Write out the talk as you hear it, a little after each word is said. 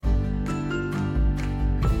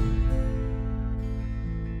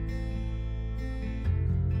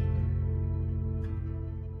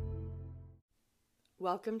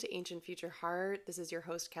Welcome to Ancient Future Heart. This is your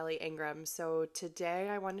host, Kelly Ingraham. So, today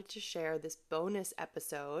I wanted to share this bonus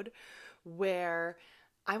episode where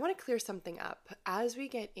I want to clear something up. As we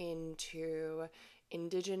get into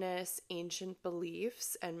indigenous ancient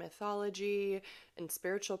beliefs and mythology and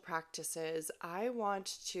spiritual practices, I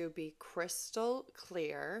want to be crystal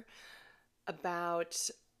clear about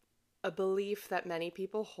a belief that many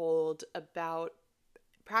people hold about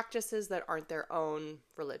practices that aren't their own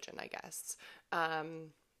religion, I guess.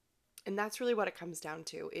 And that's really what it comes down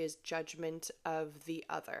to, is judgment of the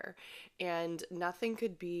other. And nothing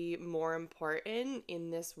could be more important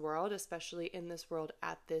in this world, especially in this world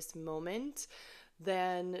at this moment,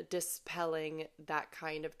 than dispelling that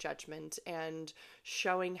kind of judgment and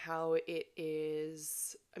showing how it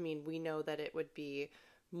is. I mean, we know that it would be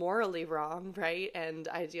morally wrong, right? And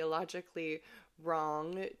ideologically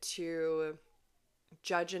wrong to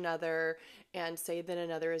judge another and say that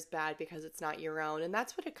another is bad because it's not your own. And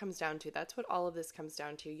that's what it comes down to. That's what all of this comes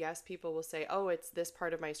down to. Yes, people will say, oh, it's this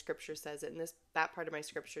part of my scripture says it, and that part of my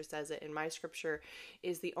scripture says it, and my scripture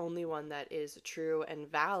is the only one that is true and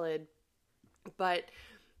valid. But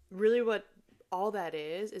really what all that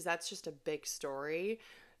is that's just a big story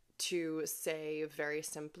to say very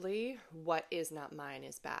simply, what is not mine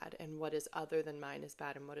is bad, and what is other than mine is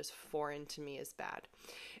bad, and what is foreign to me is bad.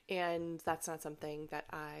 And that's not something that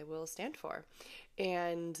I will stand for.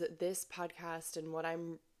 And this podcast and what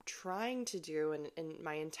I'm trying to do and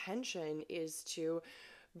my intention is to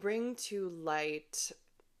bring to light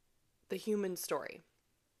the human story,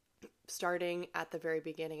 starting at the very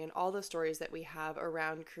beginning and all the stories that we have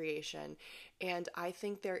around creation. And I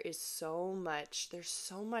think there's so much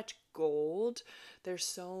gold, there's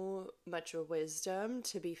so much wisdom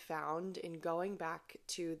to be found in going back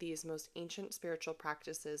to these most ancient spiritual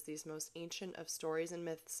practices, these most ancient of stories and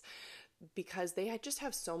myths, because they just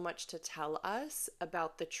have so much to tell us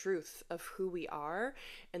about the truth of who we are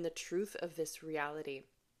and the truth of this reality.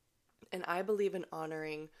 And I believe in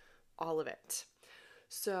honoring all of it.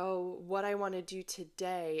 So what I want to do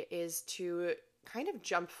today is to kind of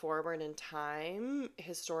jump forward in time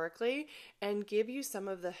historically and give you some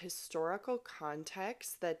of the historical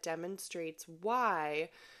context that demonstrates why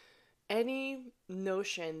any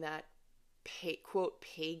notion that quote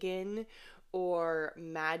pagan or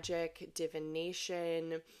magic,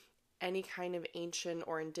 divination, any kind of ancient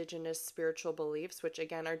or indigenous spiritual beliefs, which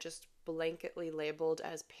again are just blanketly labeled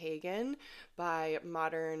as pagan by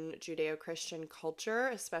modern Judeo-Christian culture,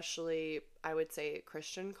 especially I would say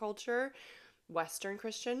Christian culture, Western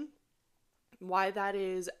Christian, why that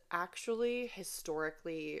is actually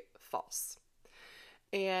historically false.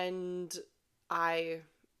 And I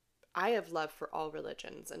have love for all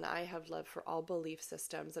religions, and I have love for all belief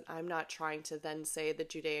systems, and I'm not trying to then say the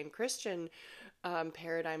Judean Christian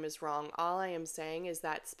paradigm is wrong. All I am saying is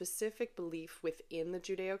that specific belief within the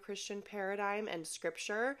Judeo-Christian paradigm and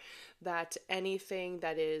scripture, that anything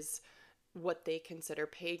that is what they consider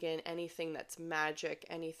pagan, anything that's magic,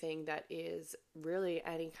 anything that is really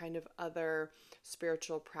any kind of other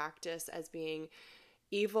spiritual practice as being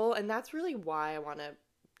evil. And that's really why I want to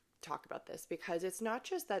talk about this, because it's not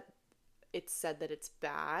just that it's said that it's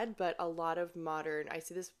bad, but I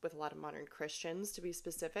see this with a lot of modern Christians, to be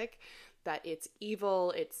specific, that it's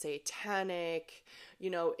evil, it's satanic,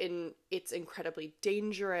 it's incredibly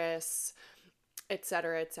dangerous,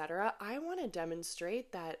 etc., etc. I want to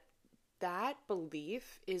demonstrate that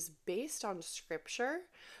belief is based on scripture.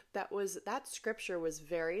 That scripture was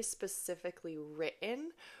very specifically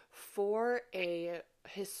written for a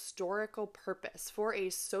historical purpose, for a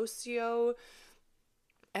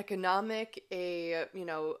socio-economic, a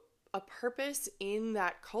purpose in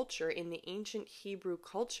that culture, in the ancient Hebrew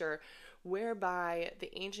culture, whereby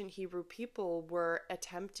the ancient Hebrew people were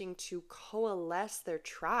attempting to coalesce their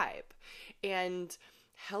tribe and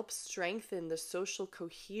help strengthen the social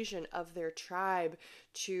cohesion of their tribe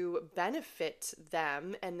to benefit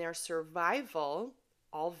them and their survival,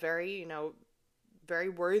 all very, very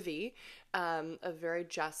worthy, a very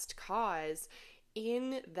just cause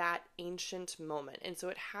in that ancient moment. And so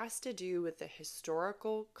it has to do with the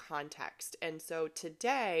historical context. And so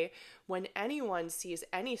today, when anyone sees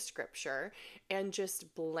any scripture and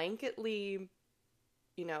just blanketly,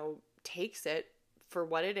 takes it for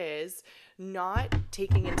what it is, not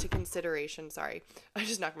taking into consideration, sorry, I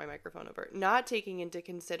just knocked my microphone over, not taking into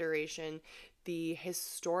consideration the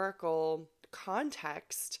historical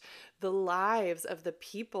context, the lives of the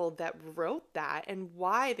people that wrote that, and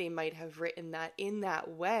why they might have written that in that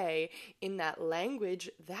way, in that language,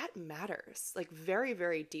 that matters, like very,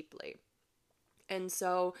 very deeply. And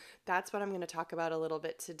so that's what I'm going to talk about a little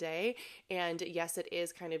bit today. And yes, it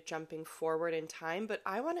is kind of jumping forward in time, but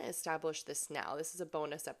I want to establish this now. This is a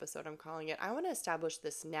bonus episode, I'm calling it. I want to establish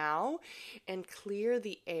this now and clear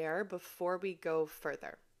the air before we go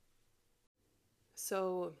further.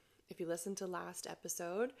 So if you listened to last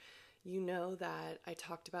episode, you know that I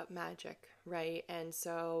talked about magic, right? And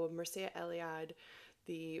so Mircea Eliade,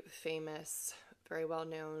 the famous, very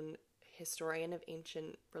well-known historian of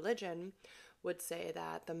ancient religion, would say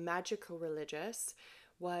that the magico-religious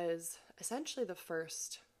was essentially the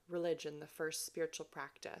first religion, the first spiritual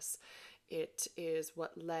practice. It is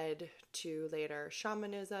what led to later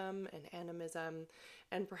shamanism and animism,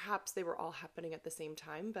 and perhaps they were all happening at the same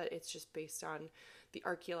time, but it's just based on the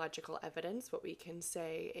archaeological evidence. What we can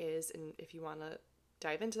say is, and if you want to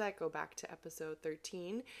dive into that, go back to episode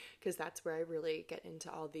 13, because that's where I really get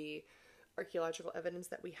into all the archaeological evidence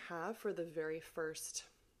that we have for the very first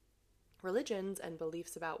religions and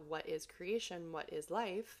beliefs about what is creation, what is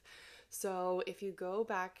life. So if you go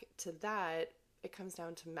back to that, it comes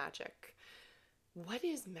down to magic. What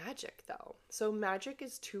is magic, though? So magic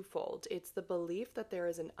is twofold. It's the belief that there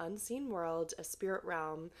is an unseen world, a spirit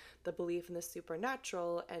realm, the belief in the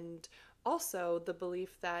supernatural, and also the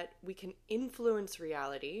belief that we can influence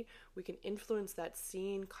reality. We can influence that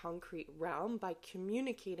seen concrete realm by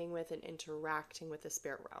communicating with and interacting with the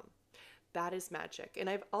spirit realm. That is magic. And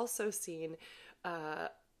I've also seen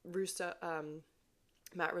Matt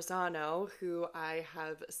Rosano, who I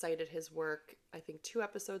have cited his work, I think 2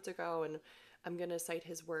 episodes ago, and I'm going to cite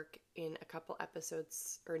his work in a couple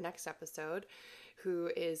episodes, or next episode, who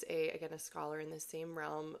is a scholar in the same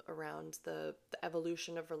realm around the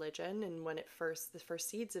evolution of religion. And when the first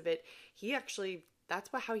seeds of it, that's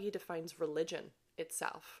how he defines religion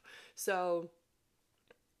itself. So,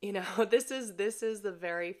 this is the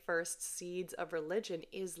very first seeds of religion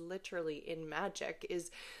is literally in magic, is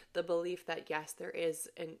the belief that yes, there is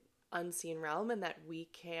an unseen realm and that we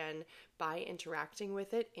can, by interacting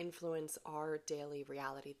with it, influence our daily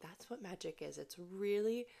reality. That's what magic is. It's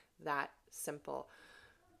really that simple.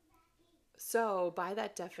 So by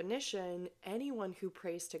that definition, anyone who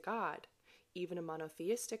prays to God, even a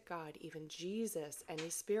monotheistic God, even Jesus, any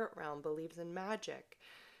spirit realm, believes in magic.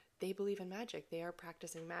 They believe in magic. They are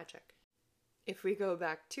practicing magic. If we go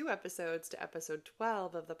back 2 episodes to episode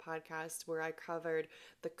 12 of the podcast, where I covered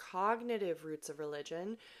the cognitive roots of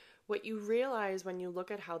religion, what you realize when you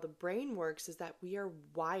look at how the brain works is that we are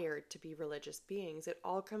wired to be religious beings. It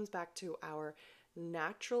all comes back to our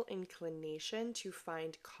natural inclination to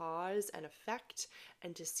find cause and effect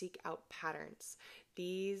and to seek out patterns.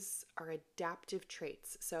 These are adaptive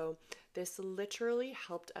traits. So this literally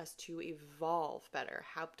helped us to evolve better,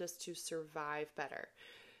 helped us to survive better.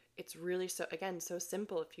 It's really so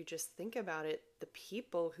simple if you just think about it. The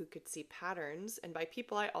people who could see patterns, and by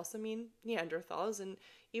people I also mean Neanderthals and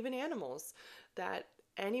even animals, that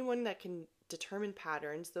anyone that can determine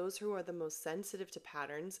patterns, those who are the most sensitive to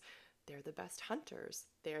patterns, they're the best hunters.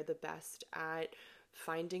 They're the best at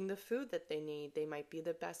finding the food that they need. They might be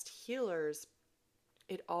the best healers.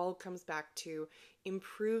 It all comes back to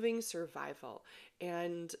improving survival.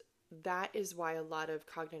 And that is why a lot of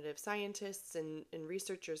cognitive scientists and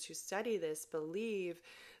researchers who study this believe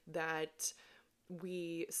that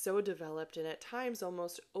we so developed and at times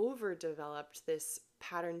almost overdeveloped this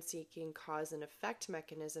pattern-seeking cause and effect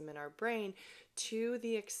mechanism in our brain to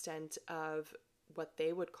the extent of what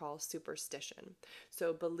they would call superstition.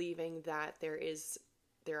 So believing that there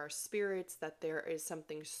are spirits, that there is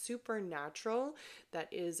something supernatural that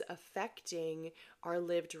is affecting our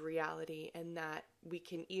lived reality, and that we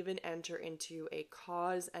can even enter into a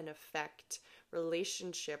cause and effect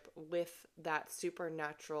relationship with that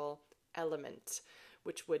supernatural element,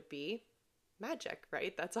 which would be magic,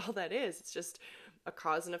 right? That's all that is. It's just a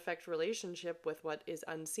cause and effect relationship with what is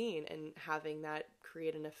unseen and having that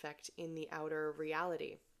create an effect in the outer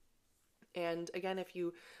reality. And again, if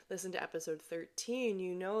you listen to episode 13,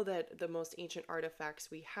 you know that the most ancient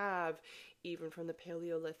artifacts we have, even from the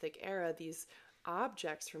Paleolithic era, these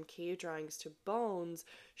objects from cave drawings to bones,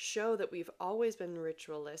 show that we've always been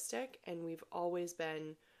ritualistic and we've always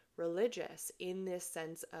been religious in this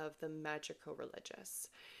sense of the magico-religious.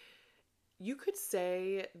 You could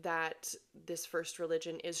say that this first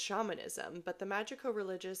religion is shamanism, but the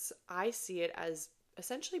magico-religious, I see it as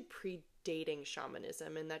essentially predating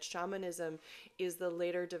shamanism, and that shamanism is the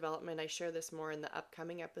later development. I share this more in the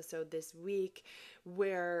upcoming episode this week,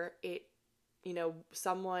 where it,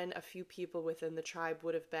 a few people within the tribe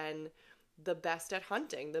would have been the best at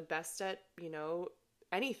hunting, the best at,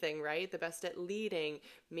 anything, right? The best at leading,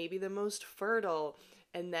 maybe the most fertile.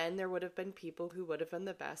 And then there would have been people who would have been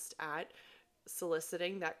the best at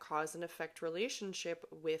soliciting that cause and effect relationship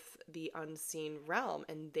with the unseen realm,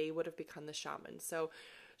 and they would have become the shaman. So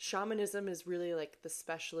shamanism is really like the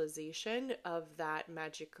specialization of that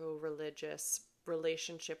magico-religious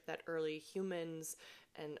relationship that early humans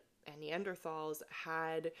and Neanderthals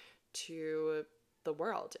had to the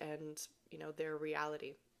world and, their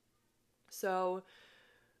reality. So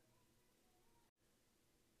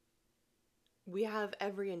we have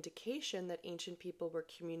every indication that ancient people were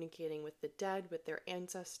communicating with the dead, with their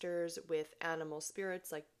ancestors, with animal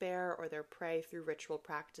spirits like bear or their prey through ritual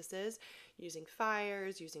practices, using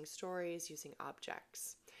fires, using stories, using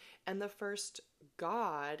objects. And the first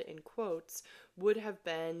god, in quotes, would have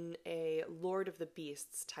been a Lord of the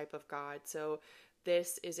Beasts type of god. So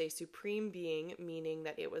this is a supreme being, meaning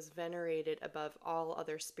that it was venerated above all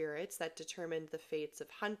other spirits that determined the fates of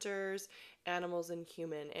hunters, animals, and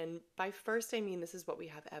human. And by first, I mean this is what we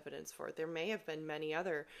have evidence for. There may have been many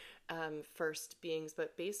other first beings,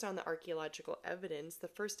 but based on the archaeological evidence, the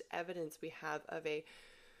first evidence we have of a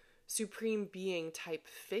supreme being type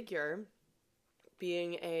figure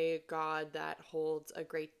being a god that holds a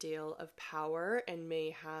great deal of power and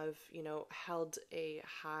may have, held a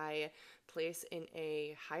high place in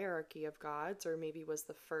a hierarchy of gods, or maybe was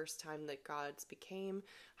the first time that gods became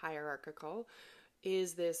hierarchical,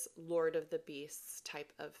 is this Lord of the Beasts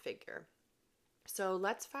type of figure. So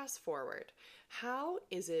let's fast forward. How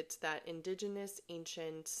is it that indigenous,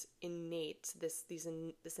 ancient, innate, this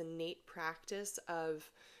innate practice of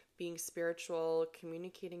being spiritual,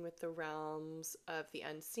 communicating with the realms of the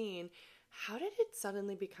unseen, how did it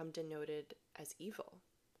suddenly become denoted as evil?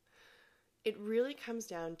 It really comes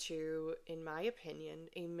down to, in my opinion,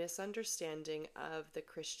 a misunderstanding of the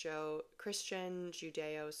Christian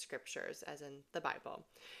Judeo scriptures, as in the Bible.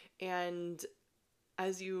 And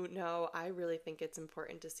as you know, I really think it's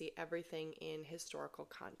important to see everything in historical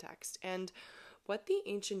context. And what the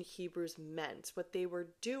ancient Hebrews meant, what they were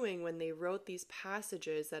doing when they wrote these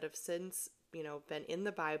passages that have since, been in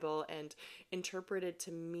the Bible and interpreted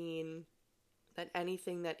to mean that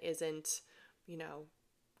anything that isn't,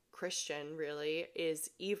 Christian really is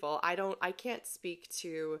evil. I can't speak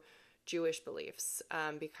to Jewish beliefs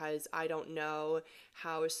because I don't know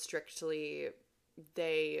how strictly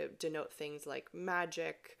they denote things like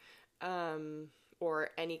magic, or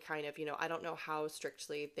any kind of, I don't know how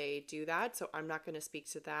strictly they do that. So I'm not going to speak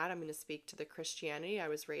to that. I'm going to speak to the Christianity. I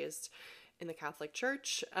was raised in the Catholic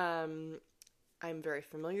Church. I'm very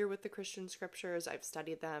familiar with the Christian scriptures. I've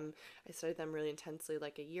studied them. I studied them really intensely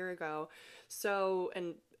like a year ago. So,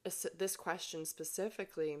 and this question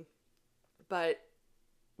specifically, but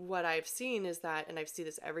what I've seen is that, and I see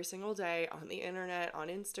this every single day on the internet, on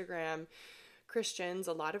Instagram,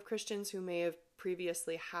 a lot of Christians who may have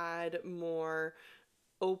previously had more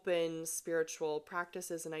open spiritual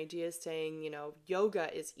practices and ideas saying,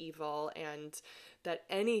 yoga is evil and that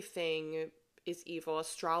anything is evil,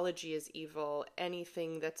 astrology is evil,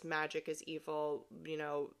 anything that's magic is evil,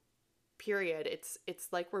 period. It's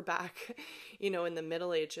like we're back, in the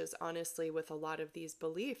Middle Ages, honestly, with a lot of these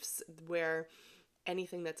beliefs where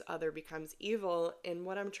anything that's other becomes evil. And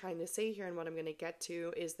what I'm trying to say here and what I'm going to get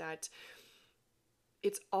to is that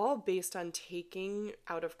it's all based on taking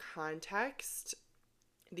out of context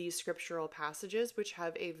these scriptural passages, which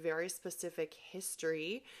have a very specific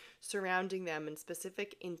history surrounding them and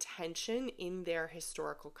specific intention in their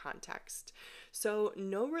historical context. So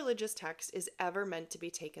no religious text is ever meant to be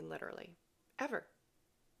taken literally, ever.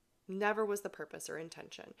 Never was the purpose or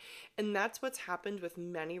intention. And that's what's happened with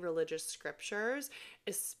many religious scriptures,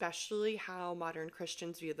 especially how modern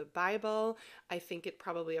Christians view the Bible. I think it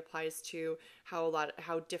probably applies to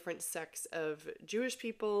how different sects of Jewish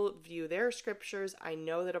people view their scriptures. I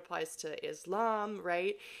know that applies to Islam,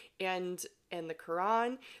 right? And the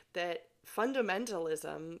Quran, that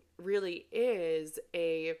fundamentalism really is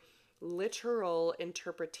a literal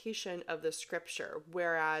interpretation of the scripture,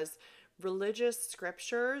 whereas religious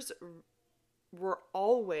scriptures were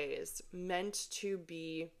always meant to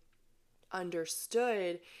be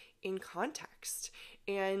understood in context,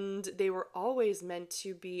 and they were always meant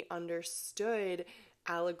to be understood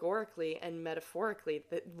allegorically and metaphorically.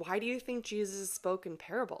 Why do you think Jesus spoke in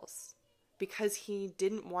parables? Because he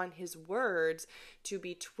didn't want his words to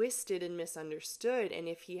be twisted and misunderstood, and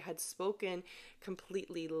if he had spoken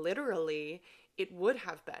completely literally, it would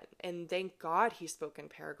have been. And thank God he spoke in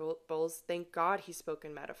parables. Thank God he spoke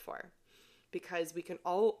in metaphor. Because we can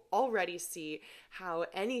already see how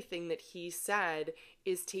anything that he said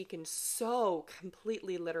is taken so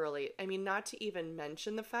completely literally. I mean, not to even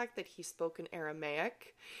mention the fact that he spoke in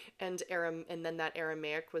Aramaic, and then that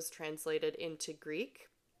Aramaic was translated into Greek.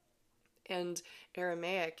 And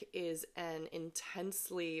Aramaic is an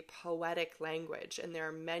intensely poetic language, and there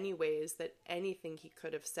are many ways that anything he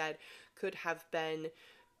could have said could have been,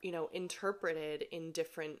 interpreted in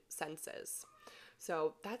different senses.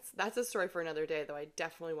 So that's a story for another day, though I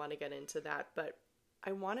definitely want to get into that. But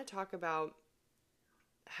I want to talk about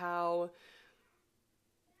how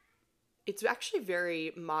it's actually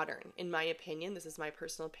very modern, in my opinion. This is my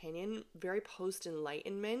personal opinion, very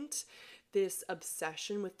post-Enlightenment. This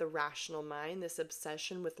obsession with the rational mind, this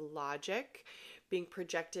obsession with logic being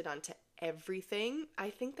projected onto everything. I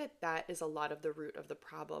think that is a lot of the root of the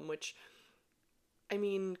problem, which,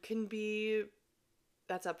 can be,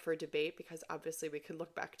 that's up for debate, because obviously we can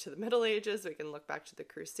look back to the Middle Ages, we can look back to the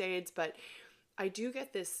Crusades, but I do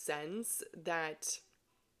get this sense that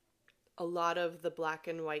a lot of the black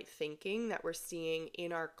and white thinking that we're seeing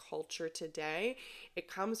in our culture today, it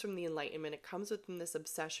comes from the Enlightenment. It comes within this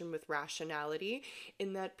obsession with rationality,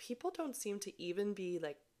 in that people don't seem to even be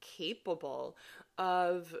capable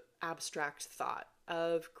of abstract thought,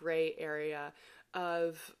 of gray area,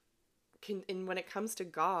 and when it comes to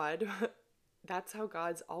God, that's how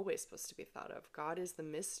God's always supposed to be thought of. God is the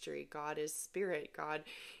mystery. God is spirit. God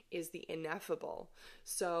is the ineffable.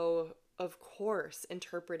 So, of course,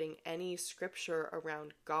 interpreting any scripture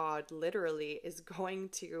around God literally is going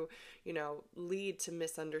to, lead to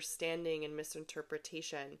misunderstanding and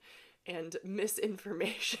misinterpretation and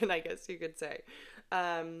misinformation, I guess you could say.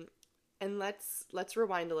 And let's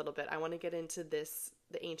rewind a little bit. I want to get into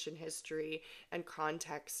the ancient history and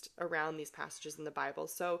context around these passages in the Bible.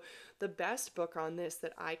 So the best book on this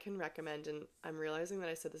that I can recommend, and I'm realizing that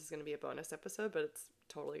I said this is going to be a bonus episode, but it's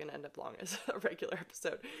totally going to end up long as a regular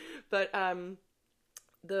episode. But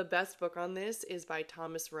the best book on this is by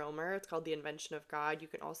Thomas Romer. It's called The Invention of God. You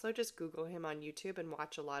can also just Google him on YouTube and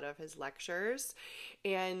watch a lot of his lectures.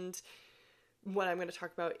 And what I'm going to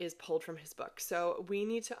talk about is pulled from his book. So we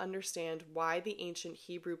need to understand why the ancient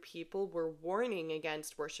Hebrew people were warning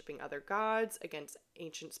against worshiping other gods, against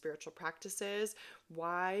ancient spiritual practices,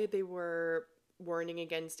 why they were warning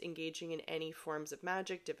against engaging in any forms of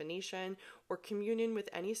magic, divination, or communion with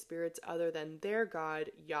any spirits other than their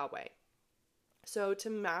God, Yahweh. So to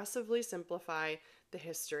massively simplify the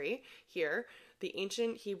history here, the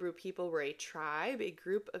ancient Hebrew people were a tribe, a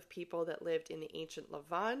group of people that lived in the ancient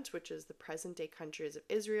Levant, which is the present-day countries of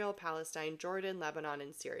Israel, Palestine, Jordan, Lebanon,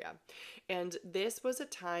 and Syria. And this was a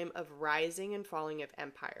time of rising and falling of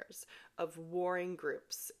empires, of warring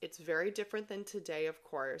groups. It's very different than today, of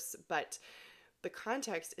course, but the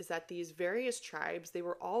context is that these various tribes, they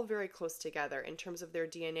were all very close together in terms of their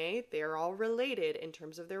DNA. They are all related in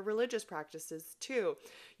terms of their religious practices too.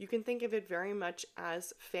 You can think of it very much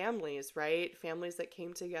as families, right? Families that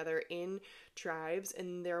came together in tribes,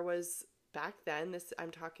 and there was back then, this I'm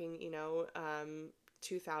talking,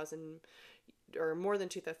 2,000 or more than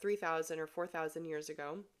 2,000, 3,000 or 4,000 years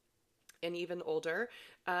ago, and even older,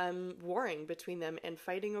 warring between them and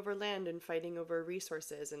fighting over land and fighting over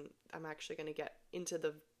resources. And I'm actually going to get into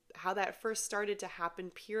how that first started to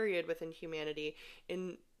happen, period, within humanity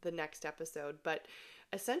in the next episode. But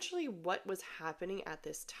essentially what was happening at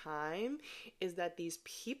this time is that these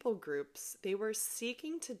people groups, they were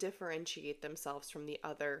seeking to differentiate themselves from the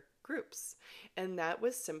other groups. And that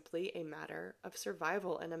was simply a matter of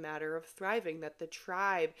survival and a matter of thriving, that the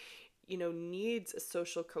tribe needs a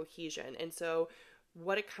social cohesion. And so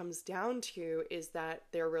what it comes down to is that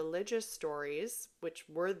their religious stories, which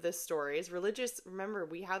were the stories, remember,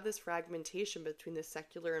 we have this fragmentation between the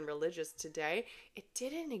secular and religious today. It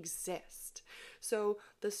didn't exist. So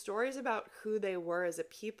the stories about who they were as a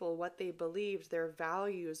people, what they believed, their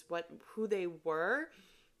values, who they were,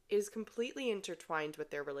 is completely intertwined with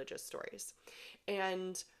their religious stories.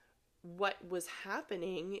 And what was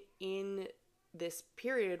happening in this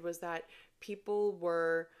period was that people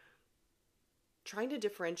were trying to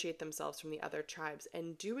differentiate themselves from the other tribes,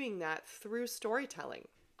 and doing that through storytelling.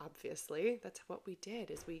 Obviously, that's what we did,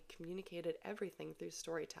 is we communicated everything through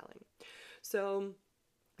storytelling. So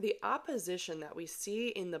the opposition that we see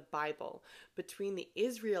in the Bible between the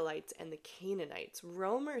Israelites and the Canaanites,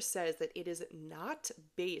 Romer says that it is not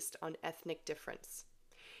based on ethnic difference.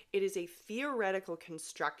 It is a theoretical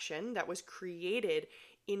construction that was created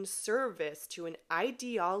in service to an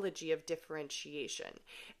ideology of differentiation.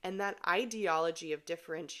 And that ideology of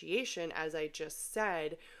differentiation, as I just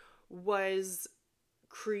said, was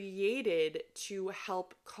created to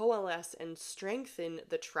help coalesce and strengthen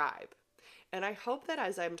the tribe. And I hope that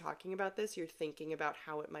as I'm talking about this, you're thinking about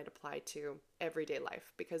how it might apply to everyday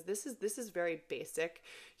life, because this is very basic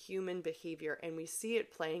human behavior, and we see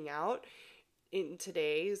it playing out in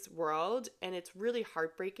today's world, and it's really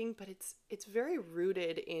heartbreaking, but it's very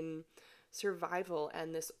rooted in survival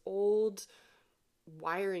and this old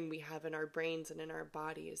wiring we have in our brains and in our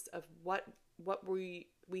bodies of what we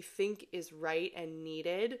think is right and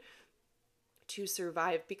needed to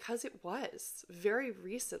survive, because it was very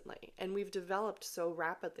recently and we've developed so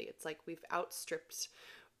rapidly. It's like we've outstripped,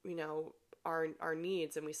 our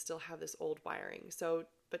needs, and we still have this old wiring. So,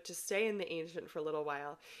 but to stay in the ancient for a little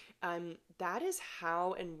while, that is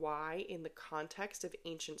how and why, in the context of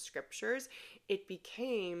ancient scriptures, it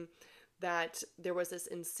became that there was this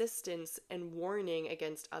insistence and warning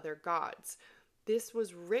against other gods. This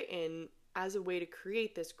was written as a way to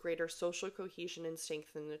create this greater social cohesion and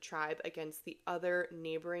strengthen the tribe against the other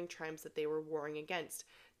neighboring tribes that they were warring against.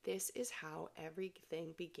 This is how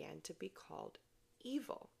everything began to be called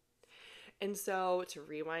evil. And so, to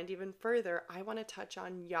rewind even further, I want to touch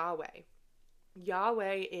on Yahweh.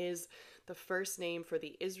 Yahweh is the first name for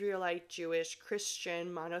the Israelite, Jewish,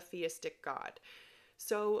 Christian, monotheistic God.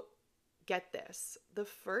 So, get this. The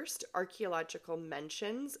first archaeological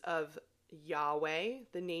mentions of Yahweh,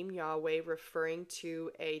 the name Yahweh referring to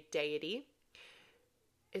a deity,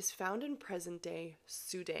 is found in present-day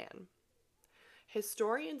Sudan.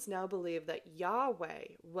 Historians now believe that Yahweh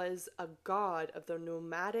was a god of the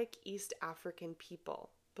nomadic East African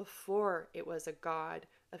people before it was a god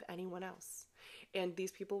of anyone else. And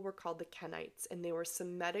these people were called the Kenites, and they were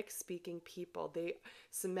Semitic-speaking people.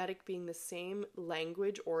 Semitic being the same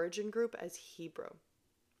language origin group as Hebrew.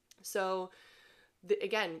 So,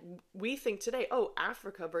 again, we think today,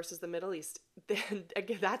 Africa versus the Middle East. Then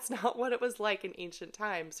again, that's not what it was like in ancient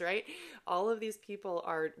times, right? All of these people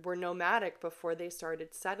were nomadic before they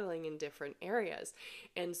started settling in different areas.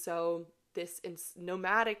 And so this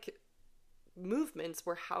nomadic movements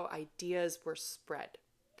were how ideas were spread.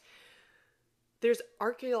 There's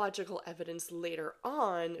archaeological evidence later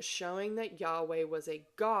on showing that Yahweh was a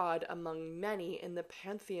god among many in the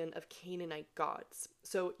pantheon of Canaanite gods.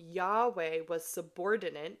 So Yahweh was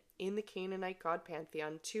subordinate in the Canaanite god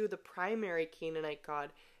pantheon to the primary Canaanite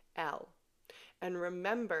god, El. And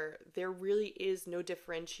remember, there really is no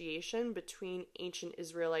differentiation between ancient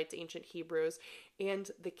Israelites, ancient Hebrews, and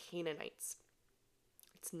the Canaanites.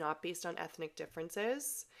 It's not based on ethnic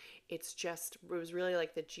differences. It was really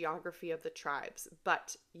like the geography of the tribes.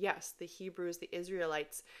 But yes, the Hebrews, the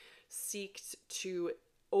Israelites, seeked to,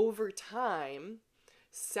 over time,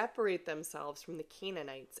 separate themselves from the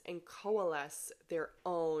Canaanites and coalesce their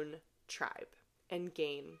own tribe and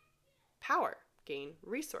gain power, gain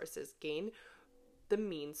resources, gain the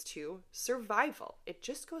means to survival. It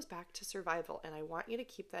just goes back to survival. And I want you to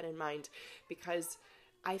keep that in mind, because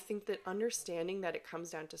I think that understanding that it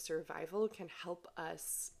comes down to survival can help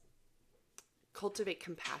us cultivate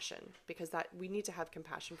compassion, because that we need to have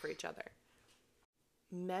compassion for each other.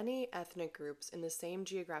 Many ethnic groups in the same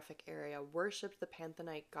geographic area worshiped the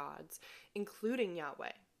pantheonite gods, including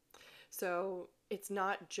Yahweh. So it's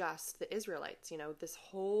not just the Israelites, this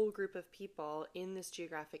whole group of people in this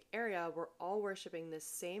geographic area were all worshiping this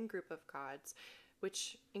same group of gods,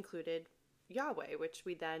 which included Yahweh, which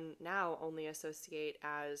we then now only associate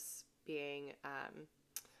as being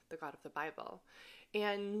the God of the Bible.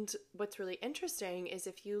 And what's really interesting is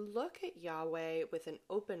if you look at Yahweh with an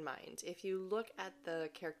open mind, if you look at the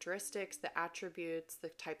characteristics, the attributes, the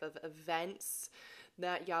type of events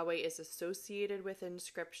that Yahweh is associated with in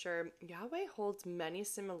Scripture, Yahweh holds many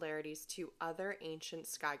similarities to other ancient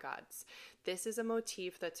sky gods. This is a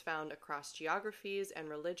motif that's found across geographies and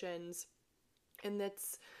religions, and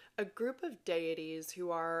that's a group of deities who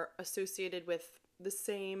are associated with the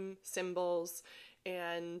same symbols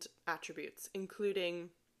and attributes, including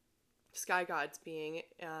sky gods being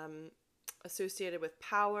associated with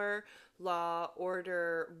power, law,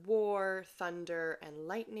 order, war, thunder, and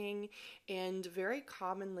lightning. And very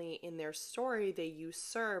commonly in their story, they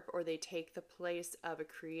usurp or they take the place of a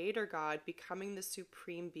creator god, becoming the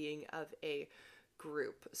supreme being of a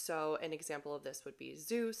group. So an example of this would be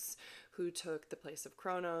Zeus, who took the place of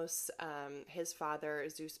Kronos. His father,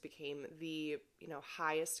 Zeus, became the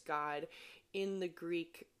highest god in the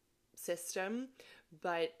Greek system,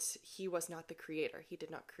 but he was not the creator. He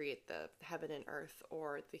did not create the heaven and earth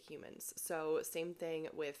or the humans. So same thing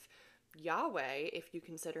with Yahweh, if you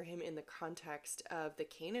consider him in the context of the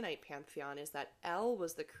Canaanite pantheon, is that El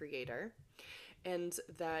was the creator, and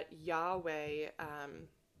that Yahweh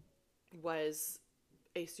was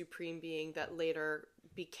a supreme being that later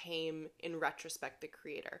became, in retrospect, the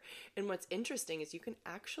creator. And what's interesting is you can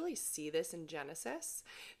actually see this in Genesis,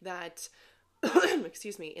 that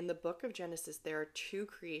in the book of Genesis, there are two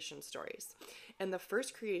creation stories. And the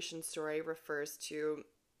first creation story refers to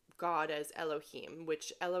God as Elohim,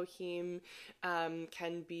 which Elohim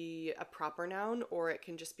can be a proper noun, or it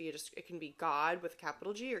can just be it can be God with a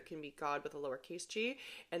capital G, or it can be God with a lowercase g,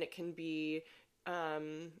 and it can be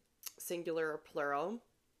singular or plural.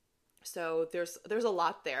 So there's a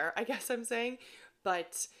lot there, I guess I'm saying,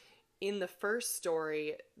 but in the first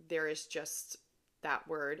story there is just that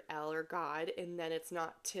word El, or God, and then it's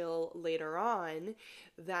not till later on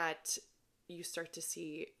that you start to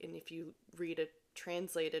see, and if you read a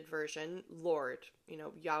translated version, Lord,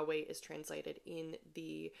 Yahweh is translated in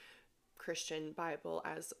the Christian Bible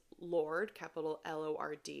as Lord, capital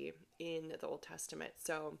Lord, in the Old Testament.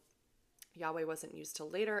 So Yahweh wasn't used till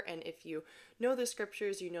later, and if you know the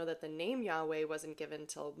scriptures, you know that the name Yahweh wasn't given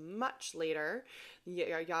till much later.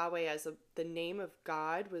 Yahweh as the name of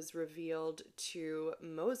God was revealed to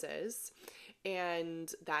Moses,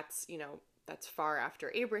 and that's far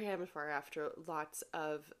after Abraham, far after lots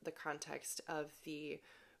of the context of the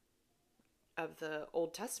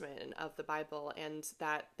Old Testament and of the Bible, and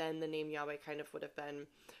that then the name Yahweh kind of would have been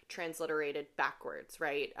transliterated backwards,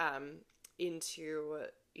 right, into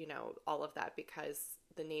all of that, because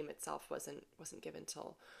the name itself wasn't given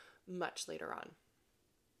till much later on.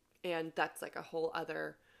 And that's like a whole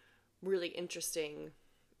other really interesting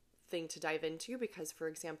thing to dive into, because, for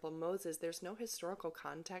example, Moses, there's no historical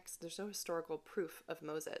context, there's no historical proof of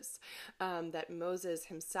Moses, that Moses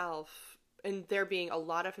himself, and there being a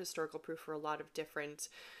lot of historical proof for a lot of different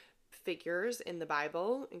figures in the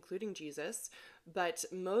Bible, including Jesus, but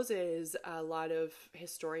Moses, a lot of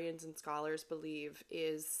historians and scholars believe,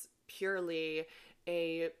 is purely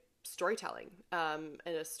a storytelling, and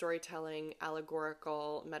a storytelling,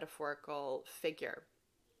 allegorical, metaphorical figure,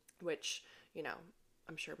 which,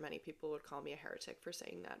 I'm sure many people would call me a heretic for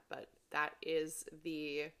saying that, but that's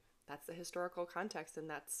the historical context, and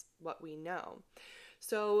that's what we know.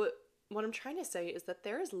 So what I'm trying to say is that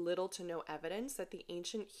there is little to no evidence that the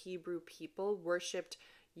ancient Hebrew people worshipped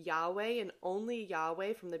Yahweh and only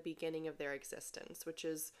Yahweh from the beginning of their existence, which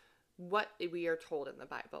is what we are told in the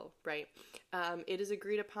Bible, right? It is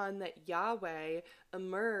agreed upon that Yahweh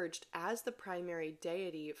emerged as the primary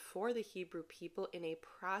deity for the Hebrew people in a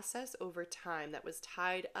process over time that was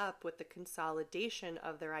tied up with the consolidation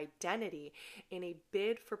of their identity in a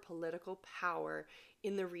bid for political power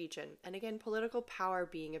in the region. And again, political power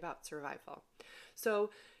being about survival. So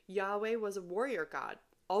Yahweh was a warrior god,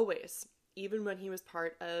 always, even when he was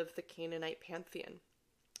part of the Canaanite pantheon.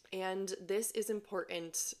 And this is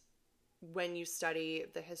important when you study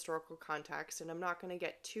the historical context, and I'm not going to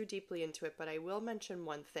get too deeply into it, but I will mention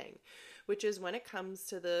one thing, which is when it comes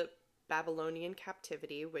to the Babylonian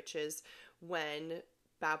captivity, which is when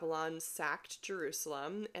Babylon sacked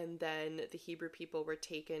Jerusalem, and then the Hebrew people were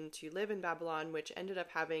taken to live in Babylon, which ended up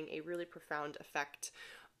having a really profound effect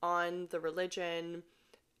on the religion,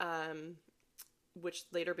 which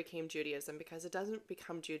later became Judaism, because it doesn't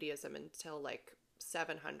become Judaism until like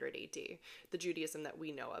 700 AD, the Judaism that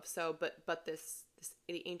we know of. So, but this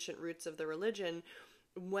the ancient roots of the religion,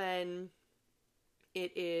 when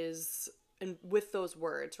it is, and with those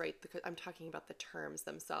words, right, because I'm talking about the terms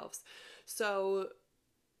themselves. So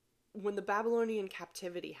when the Babylonian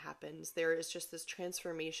captivity happens, there is just this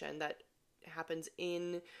transformation that happens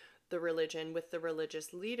in the religion with the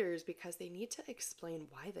religious leaders, because they need to explain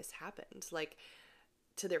why this happened, like,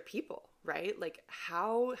 to their people, right? Like,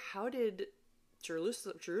 how did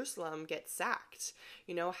Jerusalem get sacked?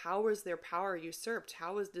 How was their power usurped?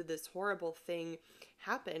 Did this horrible thing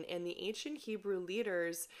happen? And the ancient Hebrew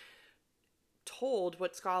leaders told,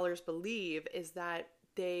 what scholars believe is that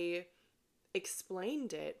they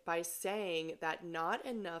explained it by saying that not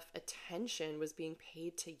enough attention was being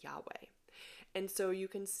paid to Yahweh. And so you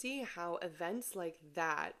can see how events like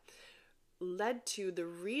that led to the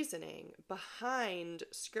reasoning behind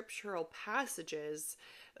scriptural passages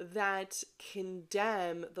that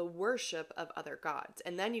condemn the worship of other gods.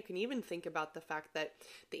 And then you can even think about the fact that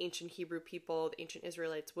the ancient Hebrew people, the ancient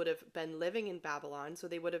Israelites, would have been living in Babylon, so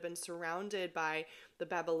they would have been surrounded by the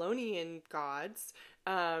Babylonian gods,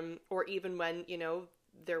 or even when,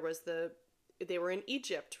 they were in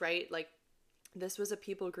Egypt, right? Like, this was a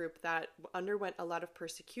people group that underwent a lot of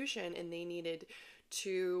persecution, and they needed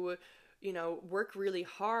to work really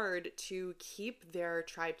hard to keep their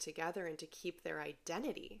tribe together and to keep their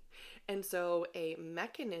identity. And so a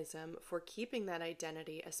mechanism for keeping that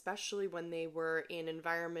identity, especially when they were in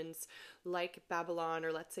environments like Babylon,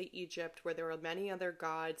 or let's say Egypt, where there were many other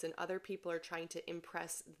gods and other people are trying to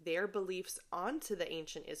impress their beliefs onto the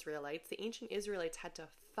ancient Israelites had to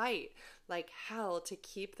fight like hell to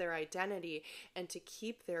keep their identity and to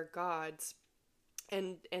keep their gods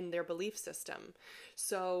and their belief system.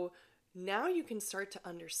 So now you can start to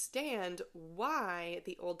understand why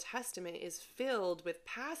the Old Testament is filled with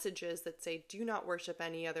passages that say, do not worship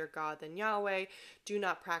any other God than Yahweh, do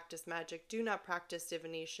not practice magic, do not practice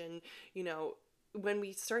divination. When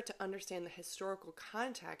we start to understand the historical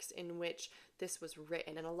context in which this was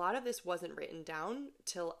written, and a lot of this wasn't written down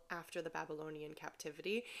till after the Babylonian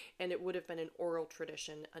captivity, and it would have been an oral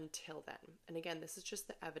tradition until then. And again, this is just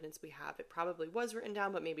the evidence we have. It probably was written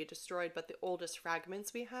down, but maybe destroyed, but the oldest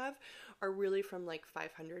fragments we have are really from like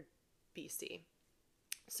 500 BC.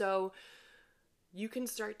 So you can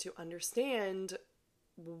start to understand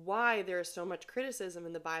why there is so much criticism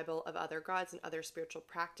in the Bible of other gods and other spiritual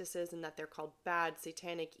practices, and that they're called bad,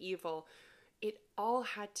 satanic, evil. It all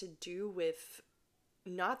had to do with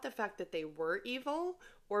not the fact that they were evil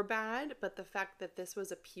or bad, but the fact that this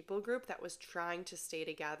was a people group that was trying to stay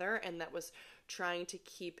together and that was trying to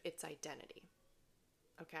keep its identity.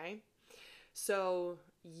 Okay? So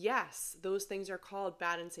yes, those things are called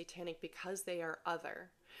bad and satanic because they are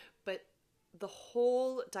other. But the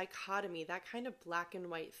whole dichotomy, that kind of black and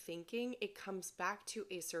white thinking, it comes back to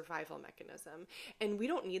a survival mechanism. And we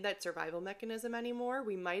don't need that survival mechanism anymore.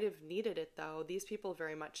 We might have needed it though. These people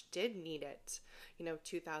very much did need it,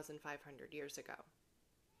 2,500 years ago.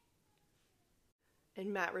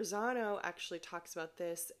 And Matt Rosano actually talks about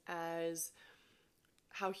this as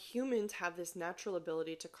how humans have this natural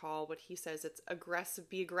ability to call what he says it's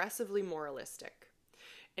be aggressively moralistic.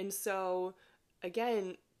 And so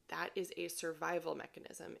again, that is a survival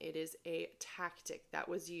mechanism. It is a tactic that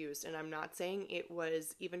was used. And I'm not saying it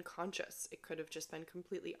was even conscious. It could have just been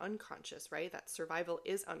completely unconscious, right? That survival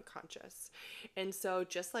is unconscious. And so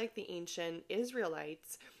just like the ancient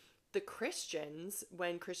Israelites, the Christians,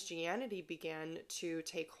 when Christianity began to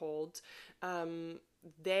take hold,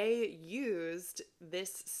 they used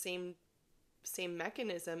this same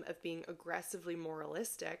mechanism of being aggressively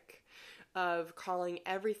moralistic, of calling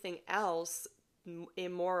everything else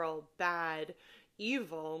immoral, bad,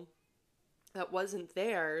 evil that wasn't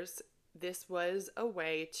theirs. This was a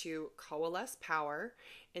way to coalesce power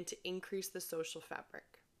and to increase the social fabric.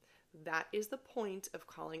 That is the point of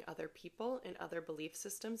calling other people and other belief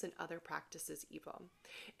systems and other practices evil.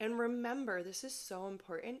 And remember, this is so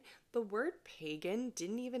important, the word pagan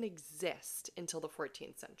didn't even exist until the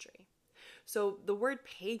 14th century. So the word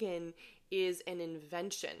pagan is an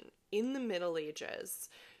invention in the Middle Ages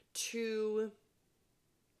to,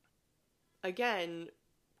 again,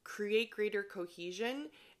 create greater cohesion.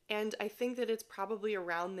 And I think that it's probably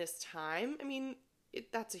around this time. I mean,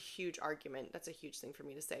 that's a huge argument. That's a huge thing for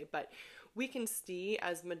me to say. But we can see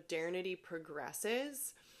as modernity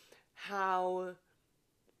progresses how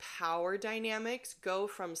power dynamics go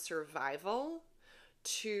from survival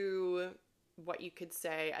to what you could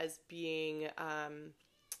say as being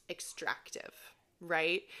extractive,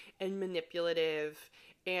 right? And manipulative,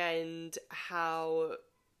 and how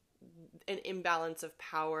an imbalance of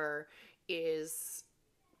power is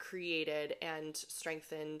created and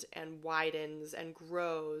strengthened and widens and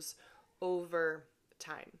grows over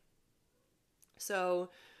time. So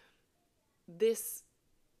it's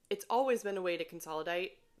always been a way to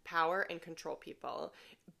consolidate power and control people,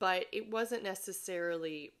 but it wasn't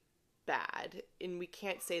necessarily bad. And we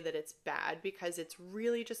can't say that it's bad because it's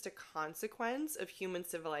really just a consequence of human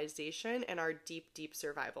civilization and our deep, deep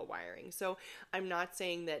survival wiring. So I'm not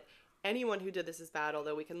saying that anyone who did this is bad,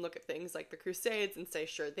 although we can look at things like the Crusades and say,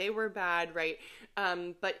 sure, they were bad, right?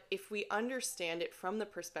 But if we understand it from the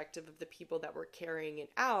perspective of the people that were carrying it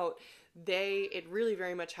out, it really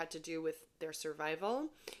very much had to do with their survival,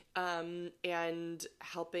 and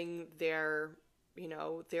helping their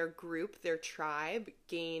group, their tribe,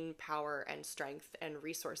 gain power and strength and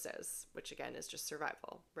resources, which again is just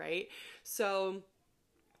survival, right? So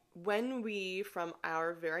when we, from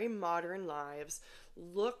our very modern lives,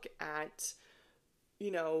 look at,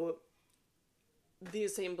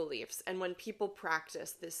 these same beliefs, and when people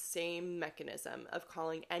practice this same mechanism of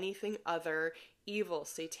calling anything other evil,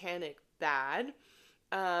 satanic, bad,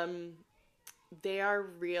 they are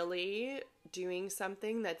really doing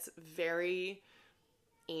something that's very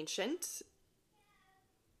ancient,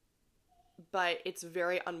 but it's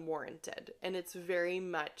very unwarranted, and it's very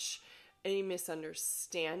much a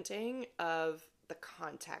misunderstanding of the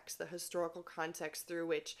context, the historical context through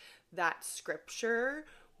which that scripture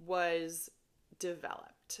was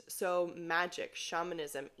developed. So magic,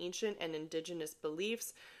 shamanism, ancient and indigenous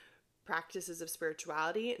beliefs, practices of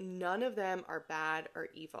spirituality, none of them are bad or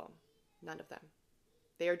evil. None of them.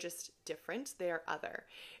 They are just different. They are other.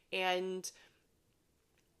 And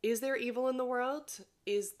is there evil in the world?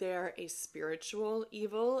 Is there a spiritual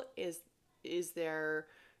evil? Is there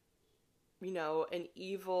an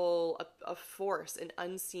evil, a force, an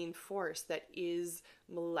unseen force that is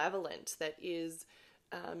malevolent, that is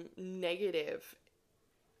negative.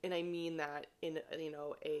 And I mean that in,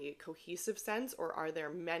 a cohesive sense, or are there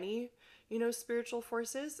many, spiritual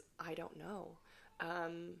forces? I don't know.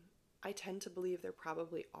 I tend to believe there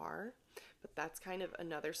probably are, but that's kind of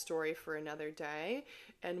another story for another day.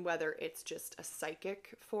 And whether it's just a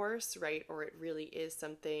psychic force, right, or it really is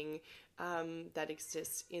something that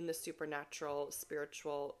exists in the supernatural,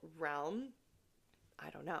 spiritual realm, I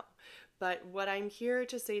don't know. But what I'm here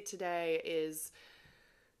to say today is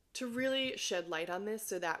to really shed light on this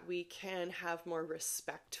so that we can have more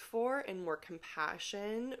respect for and more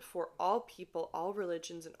compassion for all people, all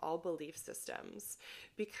religions, and all belief systems.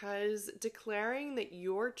 Because declaring that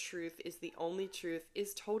your truth is the only truth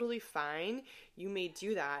is totally fine. You may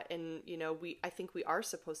do that, and I think we are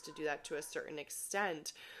supposed to do that to a certain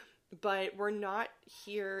extent. But we're not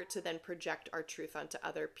here to then project our truth onto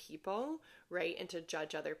other people, right? And to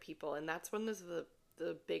judge other people. And that's one of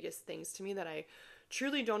the biggest things to me that I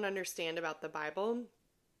truly don't understand about the Bible,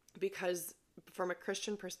 because from a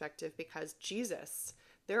Christian perspective, because Jesus,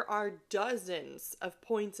 there are dozens of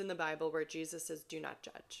points in the Bible where Jesus says, do not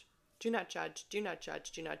judge. Do not judge, do not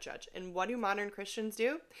judge, do not judge. And what do modern Christians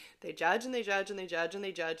do? They judge and they judge and they judge and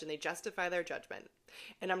they judge and they justify their judgment.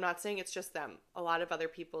 And I'm not saying it's just them. A lot of other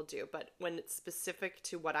people do. But when it's specific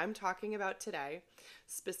to what I'm talking about today,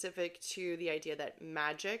 specific to the idea that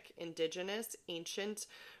magic, indigenous, ancient,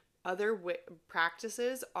 other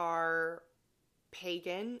practices are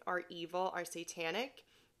pagan, are evil, are satanic,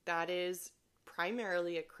 that is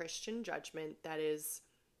primarily a Christian judgment that is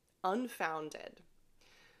unfounded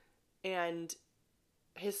and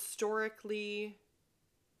historically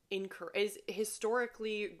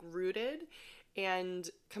rooted and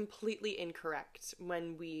completely incorrect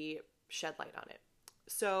when we shed light on it.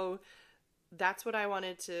 So that's what I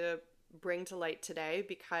wanted to bring to light today,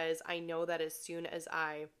 because I know that as soon as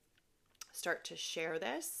I start to share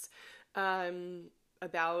this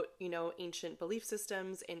about, ancient belief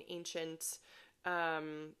systems and ancient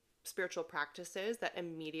spiritual practices, that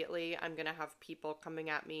immediately I'm going to have people coming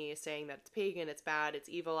at me saying that it's pagan, it's bad, it's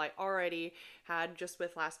evil. I already had, just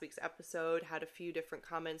with last week's episode, had a few different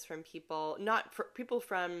comments from people,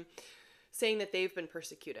 from saying that they've been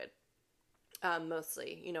persecuted.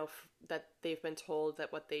 Mostly, that they've been told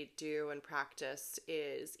that what they do and practice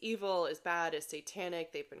is evil, is bad, is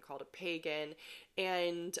satanic. They've been called a pagan.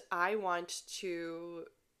 And I want to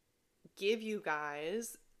give you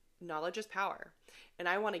guys, knowledge is power. And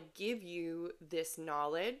I want to give you this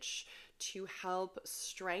knowledge to help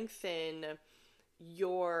strengthen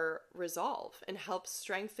your resolve and help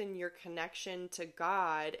strengthen your connection to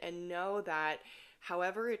God, and know that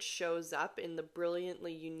however it shows up in the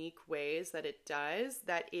brilliantly unique ways that it does,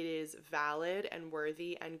 that it is valid and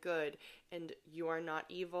worthy and good. And you are not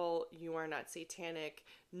evil, you are not satanic,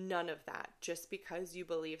 none of that. Just because you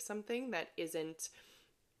believe something that isn't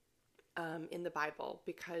in the Bible,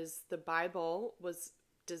 because the Bible was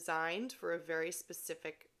designed for a very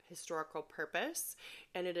specific historical purpose,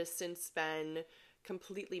 and it has since been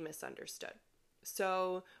completely misunderstood.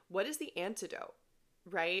 So what is the antidote,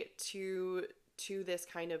 right, to this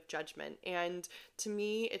kind of judgment? And to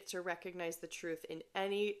me, it's to recognize the truth in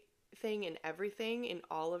anything and everything, in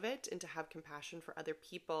all of it, and to have compassion for other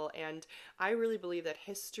people. And I really believe that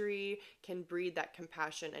history can breed that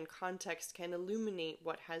compassion, and context can illuminate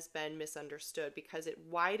what has been misunderstood, because it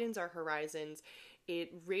widens our horizons,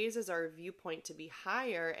 it raises our viewpoint to be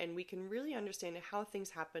higher, and we can really understand how things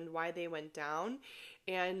happened, why they went down,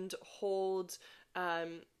 and hold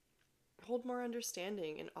more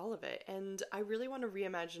understanding in all of it. And I really want to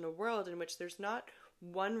reimagine a world in which there's not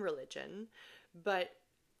one religion, but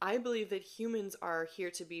I believe that humans are here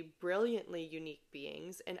to be brilliantly unique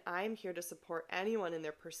beings, and I'm here to support anyone in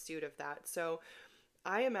their pursuit of that. So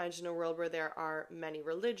I imagine a world where there are many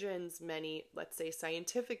religions, many, let's say,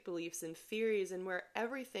 scientific beliefs and theories, and where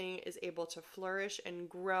everything is able to flourish and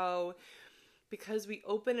grow, because we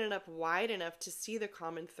open it up wide enough to see the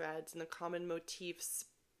common threads and the common motifs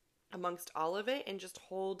amongst all of it, and just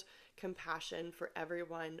hold compassion for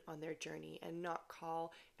everyone on their journey, and not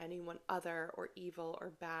call anyone other or evil or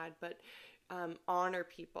bad, but honor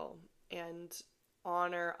people and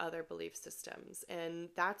honor other belief systems. And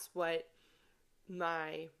that's what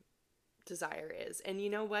my desire is. And you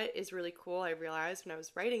know what is really cool? I realized when I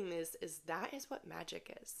was writing this is that is what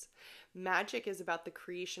magic is. Magic is about the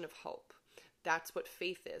creation of hope. That's what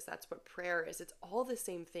faith is. That's what prayer is. It's all the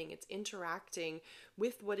same thing. It's interacting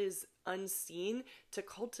with what is unseen to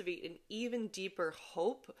cultivate an even deeper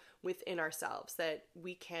hope within ourselves, that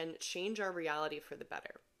we can change our reality for the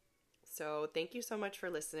better. So thank you so much for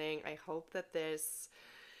listening. I hope that this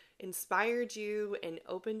inspired you and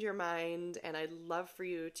opened your mind, and I'd love for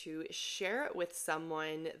you to share it with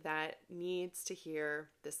someone that needs to hear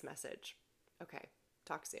this message. Okay,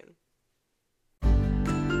 talk soon.